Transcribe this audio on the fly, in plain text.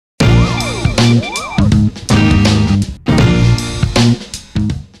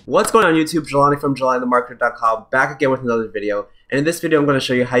What's going on YouTube? Jelani from JelaniTheMarketer.com back again with another video. And in this video I'm going to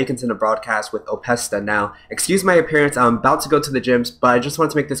show you how you can send a broadcast with Opesta. Now, excuse my appearance, I'm about to go to the gyms, but I just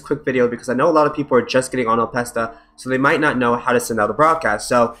wanted to make this quick video because I know a lot of people are just getting on Opesta, so they might not know how to send out a broadcast.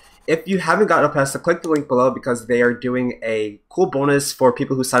 So if you haven't got Opesta, click the link below because they are doing a cool bonus for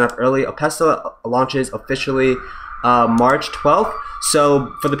people who sign up early. Opesta launches officially March 12th.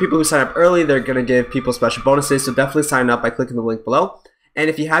 So for the people who sign up early, they're going to give people special bonuses. So definitely sign up by clicking the link below. And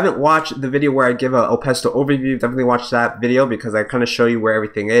if you haven't watched the video where I give a Opesta overview, definitely watch that video because I kind of show you where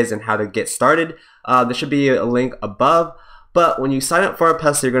everything is and how to get started. There should be a link above. But when you sign up for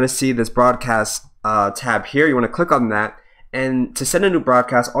Opesta, you're going to see this broadcast tab here. You want to click on that. And to send a new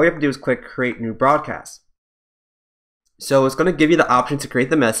broadcast, all you have to do is click create new broadcast. So it's going to give you the option to create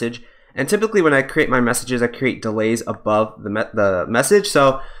the message. And typically when I create my messages, I create delays above the message.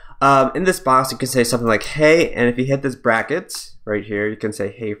 So in this box, you can say something like, hey, and if you hit this brackets right here, you can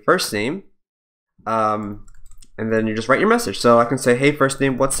say, hey, first name, and then you just write your message. So I can say, hey, first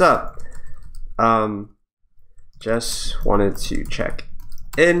name, what's up? Just wanted to check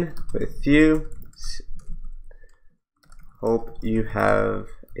in with you. Hope you have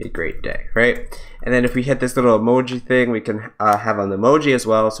a great day, right? And then if we hit this little emoji thing, we can have an emoji as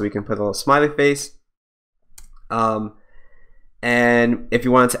well, so we can put a little smiley face. And if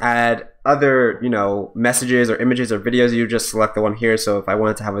you wanted to add other, messages or images or videos, you just select the one here. So if I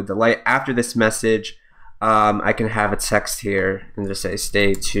wanted to have a delay after this message, I can have a text here and just say,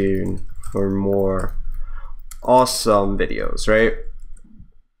 stay tuned for more awesome videos, right?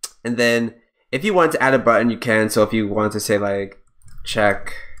 And then if you wanted to add a button, you can. So if you wanted to say like,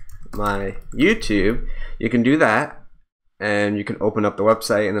 check my YouTube, you can do that. And you can open up the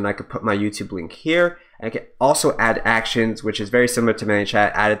website, and then I could put my YouTube link here. And I can also add actions, which is very similar to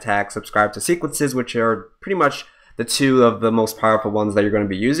ManyChat, add a tag, subscribe to sequences, which are pretty much the two of the most powerful ones that you're going to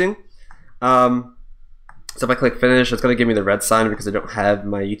be using. So if I click finish, it's going to give me the red sign because I don't have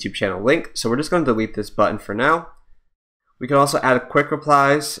my YouTube channel link. So we're just going to delete this button for now. We can also add quick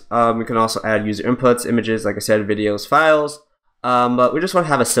replies. We can also add user inputs, images, like I said, videos, files. But we just want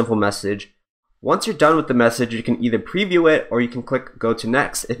to have a simple message. Once you're done with the message, you can either preview it or you can click go to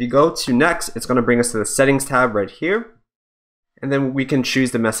next. If you go to next, it's going to bring us to the settings tab right here. And then we can choose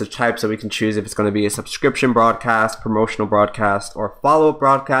the message type. So we can choose if it's going to be a subscription broadcast, promotional broadcast, or follow-up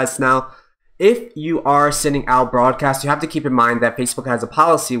broadcast. Now, if you are sending out broadcasts, you have to keep in mind that Facebook has a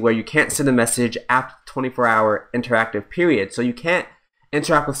policy where you can't send a message after the 24-hour interactive period. So you can't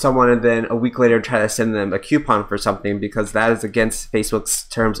interact with someone and then a week later try to send them a coupon for something because that is against Facebook's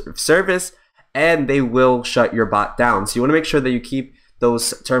terms of service. And they will shut your bot down. So you want to make sure that you keep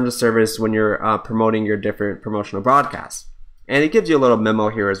those terms of service when you're promoting your different promotional broadcasts. And it gives you a little memo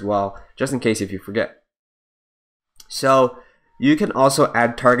here as well, just in case if you forget. So you can also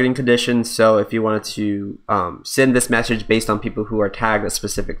add targeting conditions. So if you wanted to send this message based on people who are tagged a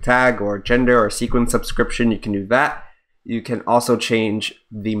specific tag or gender or sequence subscription, you can do that. You can also change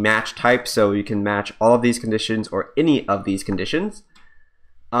the match type. So you can match all of these conditions or any of these conditions.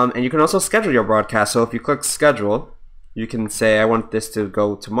 And you can also schedule your broadcast. So if you click schedule, you can say, I want this to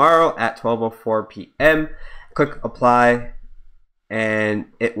go tomorrow at 12:04 p.m. Click apply, and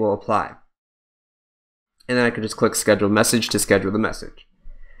it will apply. And then I can just click schedule message to schedule the message.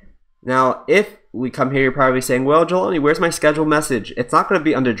 Now, if we come here, you're probably saying, well, Jelani, where's my schedule message? It's not going to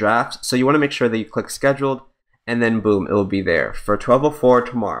be under drafts. So you want to make sure that you click scheduled, and then boom, it will be there for 12:04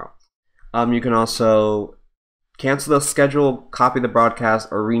 tomorrow. You can also cancel the schedule, copy the broadcast,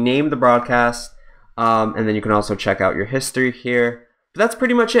 or rename the broadcast. And then you can also check out your history here. But that's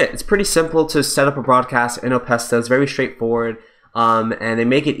pretty much it. It's pretty simple to set up a broadcast in Opesta. It's very straightforward. And they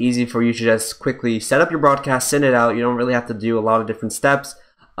make it easy for you to just quickly set up your broadcast, send it out. You don't really have to do a lot of different steps,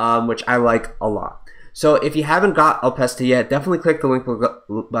 which I like a lot. So if you haven't got Opesta yet, definitely click the link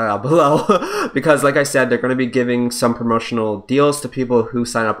below because like I said, they're going to be giving some promotional deals to people who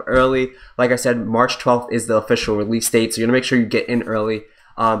sign up early. Like I said, March 12th is the official release date. So you're going to make sure you get in early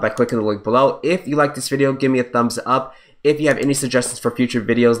by clicking the link below. If you like this video, give me a thumbs up. If you have any suggestions for future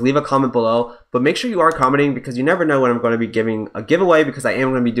videos, leave a comment below. But make sure you are commenting because you never know when I'm going to be giving a giveaway because I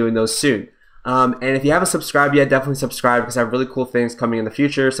am going to be doing those soon. And if you haven't subscribed yet, definitely subscribe because I have really cool things coming in the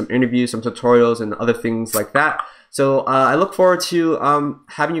future, some interviews, some tutorials, and other things like that. So I look forward to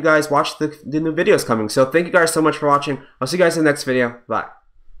having you guys watch the new videos coming. So thank you guys so much for watching. I'll see you guys in the next video. Bye.